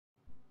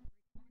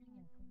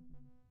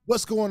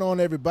What's going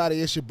on,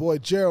 everybody? It's your boy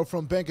Gerald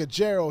from Banker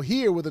Gerald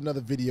here with another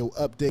video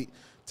update.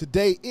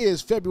 Today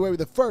is February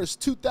the 1st,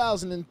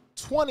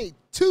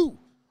 2022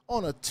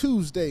 on a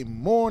Tuesday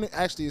morning.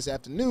 Actually, it's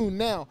afternoon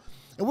now.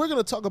 And we're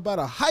going to talk about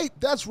a hype.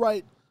 That's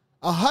right,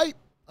 a hype.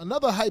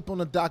 Another hype on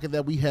the docket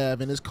that we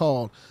have, and it's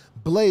called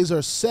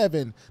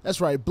BLAZER7. That's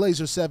right,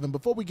 BLAZER7.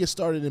 Before we get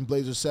started in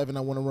BLAZER7,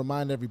 I want to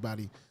remind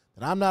everybody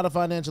that I'm not a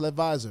financial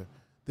advisor.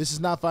 This is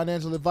not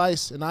financial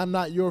advice, and I'm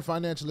not your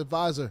financial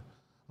advisor.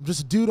 I'm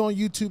just a dude on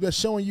YouTube that's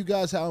showing you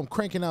guys how I'm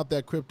cranking out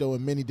that crypto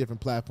in many different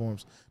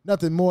platforms.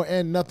 Nothing more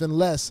and nothing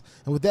less.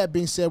 And with that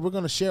being said, we're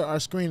going to share our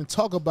screen and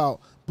talk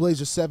about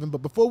BLAZER7.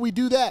 But before we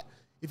do that,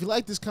 if you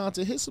like this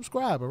content, hit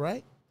subscribe, all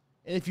right?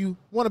 And if you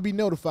want to be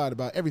notified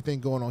about everything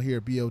going on here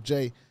at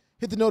BOJ,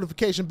 hit the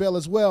notification bell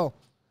as well.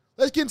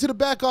 Let's get into the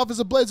back office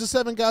of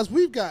BLAZER7, guys.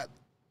 We've got,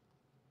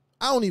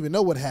 I don't even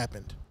know what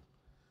happened.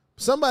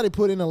 Somebody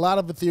put in a lot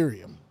of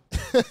Ethereum.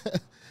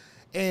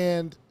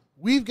 And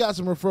we've got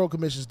some referral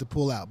commissions to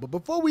pull out. But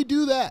before we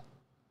do that,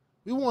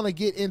 we want to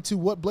get into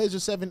what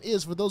BLAZER7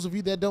 is for those of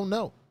you that don't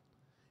know.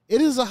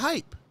 It is a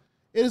hype.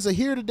 It is a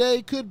here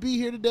today, could be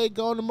here today,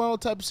 gone tomorrow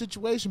type of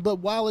situation. But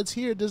while it's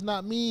here, it does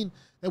not mean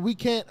that we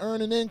can't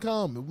earn an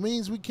income. It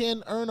means we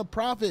can earn a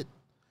profit.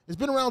 It's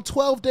been around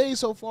 12 days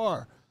so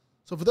far.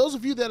 So for those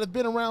of you that have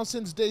been around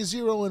since day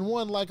 0 and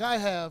 1 like I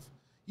have,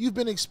 you've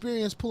been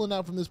experienced pulling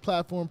out from this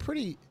platform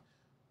pretty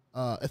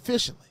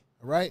efficiently,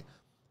 all right?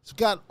 It's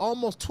got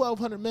almost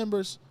 1,200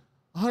 members,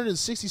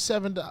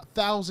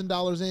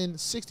 $167,000 in,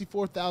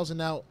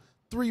 $64,000 out,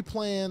 3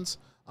 plans,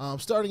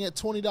 starting at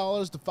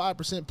 $20, the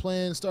 5%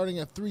 plan, starting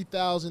at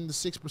 $3,000, the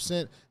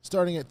 6%,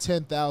 starting at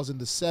 $10,000,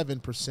 the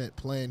 7%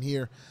 plan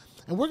here.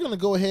 And we're going to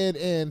go ahead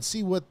and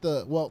see what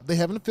they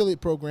have an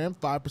affiliate program,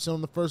 5%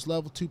 on the first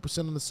level,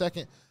 2% on the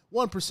second,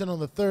 1% on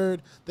the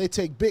third. They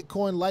take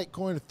Bitcoin,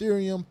 Litecoin,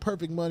 Ethereum,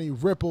 Perfect Money,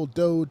 Ripple,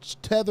 Doge,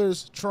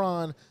 Tethers,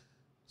 Tron,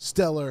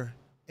 Stellar,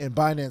 and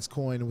Binance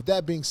Coin. And with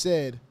that being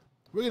said,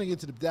 we're going to get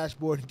to the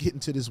dashboard and get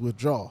into this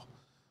withdrawal.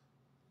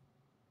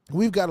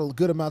 We've got a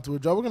good amount to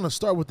withdraw. We're going to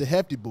start with the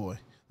hefty boy.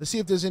 Let's see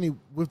if there's any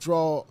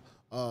withdrawal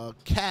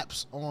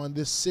caps on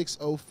this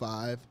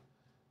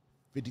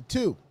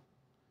 605.52.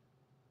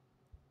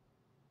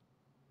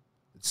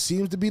 It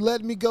seems to be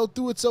letting me go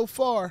through it so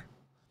far,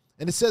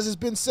 and it says it's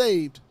been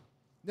saved.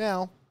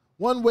 Now,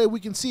 one way we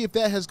can see if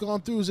that has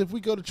gone through is if we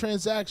go to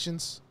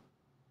transactions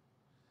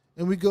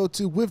and we go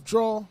to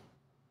withdrawal.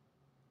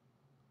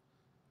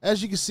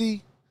 As you can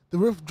see, the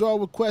withdrawal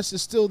request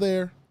is still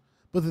there,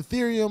 but the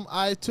Ethereum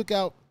I took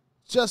out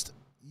just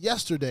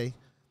yesterday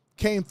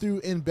came through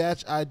in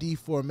batch ID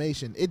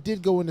formation. It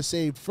did go into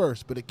saved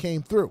first, but it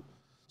came through.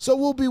 So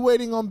we'll be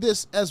waiting on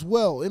this as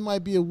well. It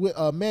might be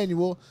a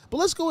manual, but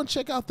let's go and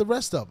check out the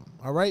rest of them,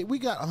 all right? We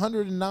got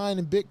 109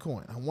 in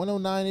Bitcoin,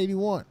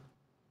 109.81.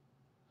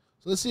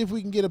 So let's see if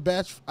we can get a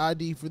batch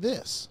ID for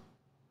this.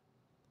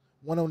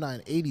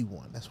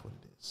 109.81, that's what it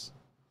is.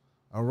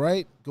 All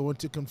right, going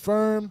to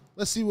confirm.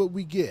 Let's see what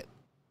we get.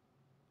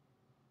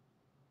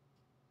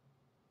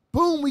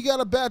 Boom, we got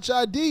a batch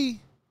ID.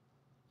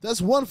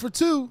 That's 1 for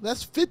 2.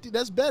 That's 50.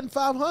 That's batting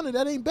 500.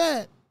 That ain't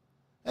bad.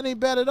 That ain't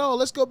bad at all.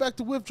 Let's go back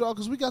to withdrawal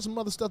because we got some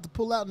other stuff to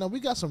pull out. Now, we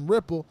got some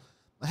Ripple.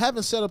 I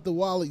haven't set up the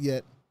wallet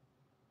yet,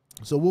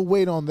 so we'll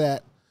wait on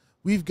that.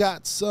 We've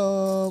got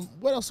some,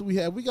 what else do we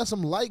have? We got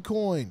some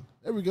Litecoin.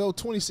 There we go,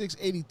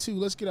 26.82.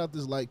 Let's get out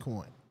this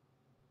Litecoin.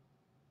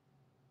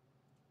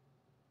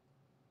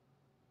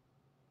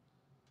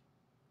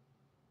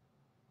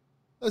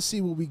 Let's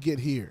see what we get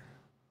here.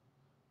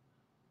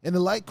 And the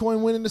Litecoin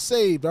went into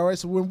saved. All right,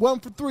 so we're 1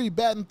 for 3,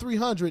 batting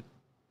 300.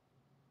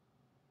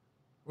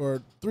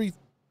 Or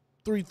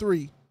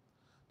 333.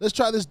 Let's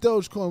try this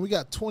Dogecoin. We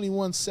got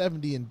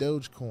 2170 in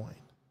Dogecoin.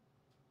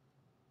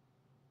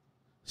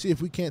 See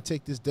if we can't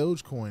take this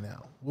Dogecoin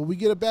out. Will we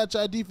get a batch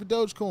ID for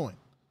Dogecoin?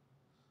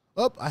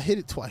 Oh, I hit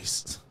it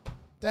twice.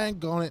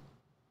 Dang on it.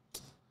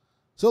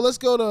 So let's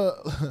go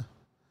to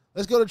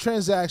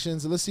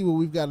transactions and let's see what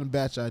we've got in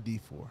batch ID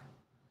for.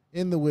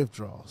 In the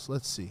withdrawals.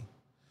 Let's see.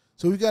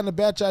 So we've gotten a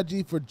batch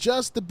ID for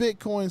just the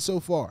Bitcoin so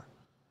far.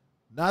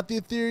 Not the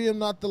Ethereum,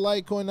 not the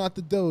Litecoin, not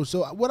the Doge.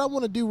 So what I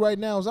want to do right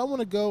now is I want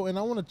to go and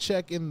I want to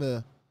check in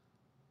the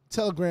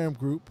Telegram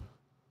group.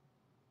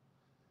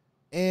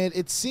 And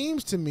it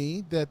seems to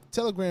me that the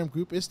Telegram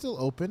group is still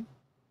open.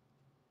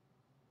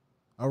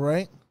 All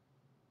right.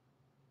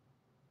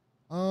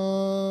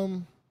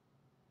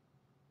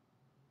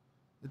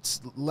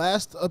 Its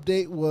last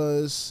update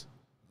was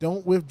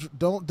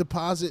don't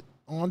deposit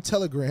on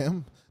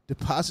Telegram,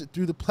 deposit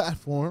through the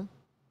platform.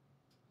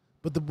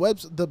 But the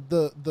what's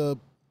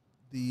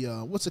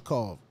it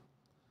called?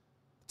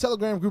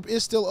 Telegram group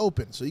is still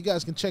open, so you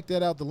guys can check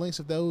that out. The links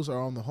of those are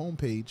on the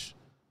homepage,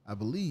 I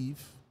believe.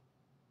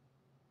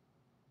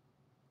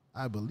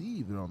 They're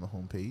on the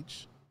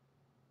homepage.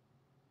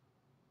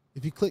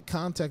 If you click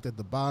contact at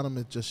the bottom,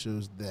 it just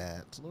shows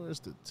that. Where's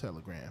the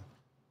Telegram?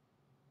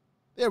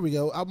 There we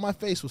go. My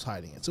face was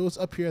hiding it, so it's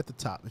up here at the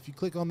top. If you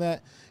click on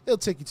that, it'll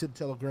take you to the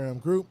Telegram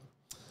group.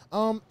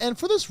 And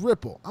for this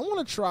Ripple, I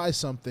want to try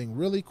something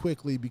really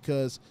quickly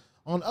because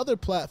on other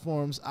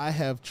platforms, I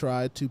have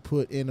tried to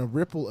put in a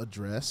Ripple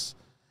address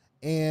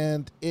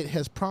and it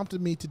has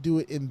prompted me to do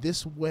it in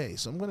this way.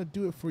 So I'm going to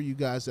do it for you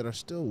guys that are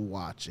still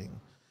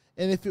watching.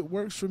 And if it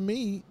works for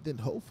me, then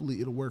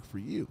hopefully it'll work for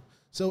you.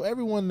 So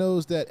everyone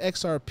knows that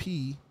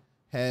XRP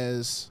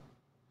has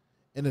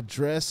an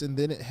address and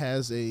then it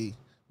has a,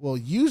 well,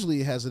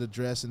 usually it has an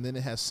address and then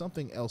it has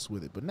something else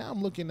with it. But now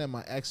I'm looking at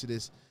my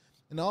Exodus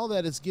and all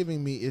that it's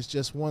giving me is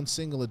just one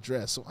single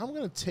address. So I'm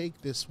going to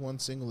take this one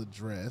single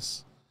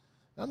address.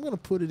 I'm going to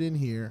put it in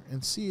here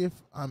and see if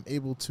I'm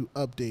able to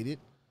update it.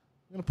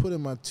 I'm going to put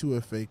in my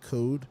 2FA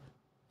code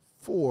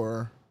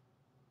for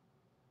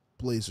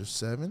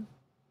BLAZER7.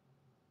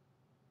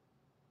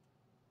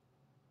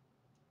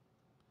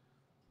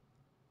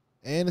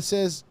 And it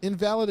says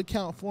invalid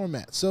account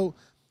format. So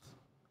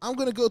I'm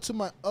going to go to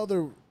my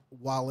other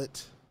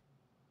wallet.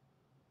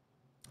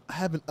 I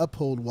have an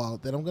Uphold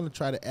wallet that I'm going to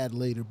try to add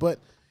later, but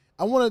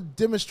I want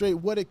to demonstrate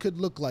what it could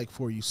look like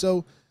for you.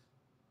 So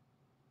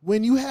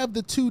when you have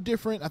the two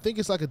different, I think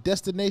it's like a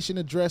destination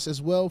address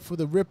as well for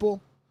the Ripple,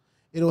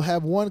 it'll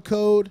have one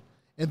code,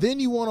 and then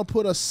you want to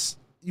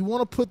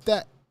put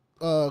that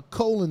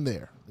colon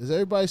there. Does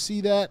everybody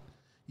see that?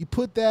 You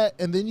put that,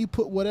 and then you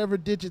put whatever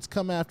digits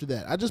come after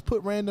that. I just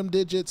put random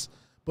digits,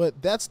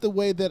 but that's the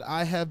way that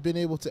I have been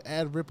able to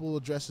add Ripple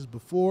addresses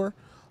before.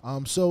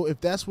 So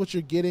if that's what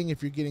you're getting,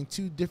 if you're getting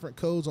two different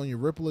codes on your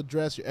Ripple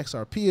address, your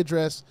XRP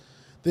address,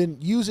 then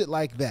use it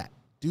like that.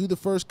 Do the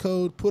first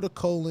code, put a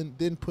colon,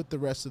 then put the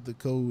rest of the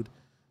code,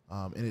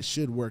 and it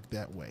should work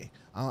that way.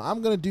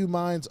 I'm going to do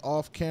mine's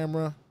off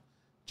camera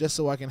just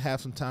so I can have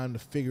some time to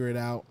figure it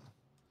out.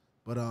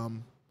 But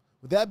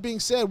with that being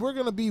said, we're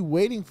going to be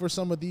waiting for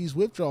some of these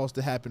withdrawals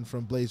to happen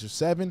from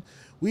BLAZER7.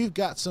 We've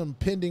got some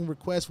pending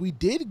requests. We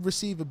did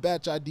receive a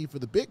batch ID for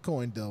the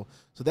Bitcoin, though,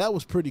 so that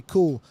was pretty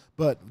cool.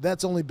 But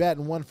that's only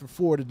batting 1 for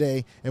 4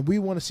 today, and we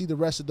want to see the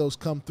rest of those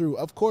come through.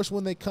 Of course,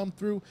 when they come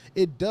through,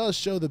 it does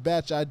show the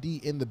batch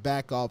ID in the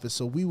back office,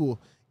 so we will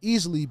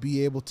easily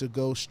be able to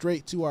go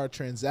straight to our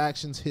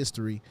transactions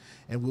history,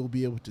 and we'll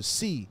be able to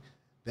see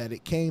that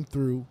it came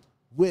through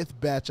with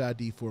batch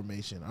ID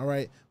formation. All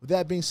right. With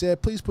that being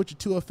said, please put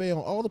your 2FA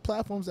on all the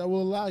platforms that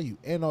will allow you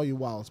and all your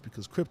wallets,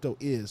 because crypto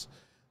is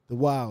the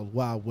wild,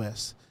 wild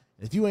west.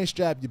 And if you ain't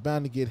strapped, you're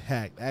bound to get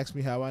hacked. Ask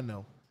me how I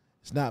know.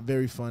 It's not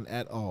very fun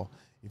at all.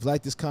 If you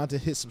like this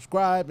content, hit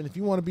subscribe. And if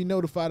you want to be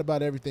notified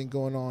about everything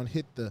going on,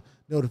 hit the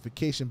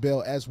notification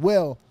bell as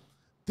well.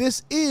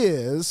 This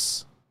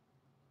is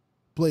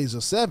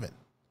BLAZER7,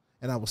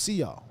 and I will see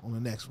y'all on the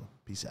next one.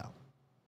 Peace out.